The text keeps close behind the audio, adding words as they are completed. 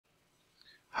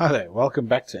Hi there, welcome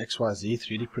back to XYZ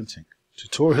 3D Printing,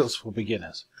 tutorials for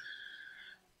beginners.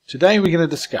 Today we're going to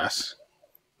discuss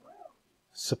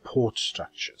support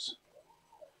structures.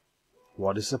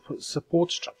 What is a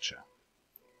support structure?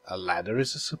 A ladder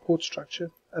is a support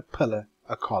structure, a pillar,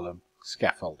 a column,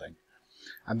 scaffolding.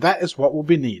 And that is what will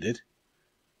be needed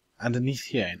underneath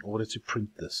here in order to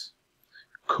print this.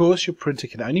 Of course, your printer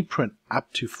can only print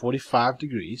up to 45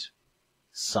 degrees.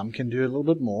 Some can do a little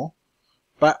bit more,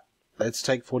 but let's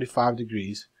take 45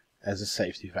 degrees as a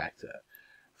safety factor.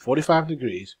 45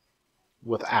 degrees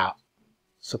without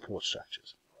support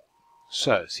structures.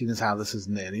 So, seeing as how this is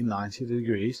nearly 90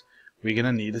 degrees, we're going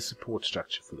to need a support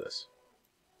structure for this.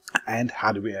 And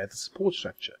how do we add the support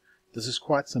structure? This is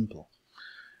quite simple.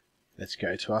 Let's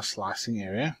go to our slicing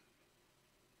area,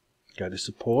 go to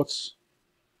supports,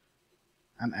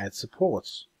 and add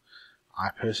supports. I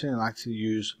personally like to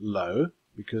use low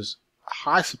because a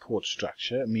high support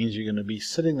structure means you're going to be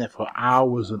sitting there for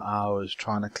hours and hours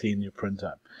trying to clean your print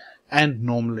up. And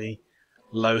normally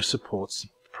low supports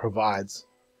provides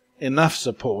enough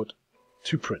support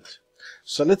to print.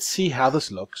 So let's see how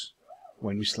this looks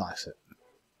when we slice it.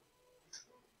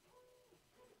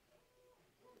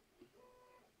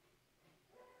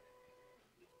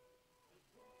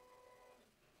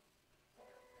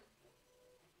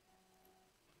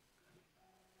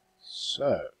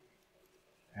 So,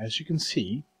 as you can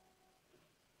see,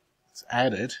 it's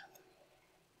added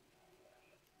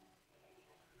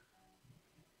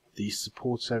these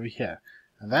supports over here,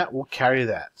 and that will carry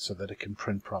that so that it can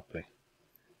print properly.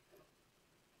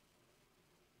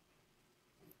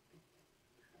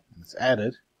 And it's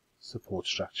added support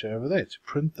structure over there to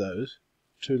print those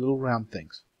two little round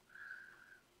things.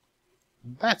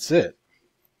 And that's it.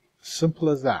 Simple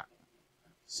as that.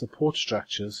 Support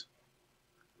structures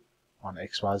on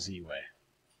Xyzware.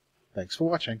 Thanks for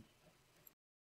watching.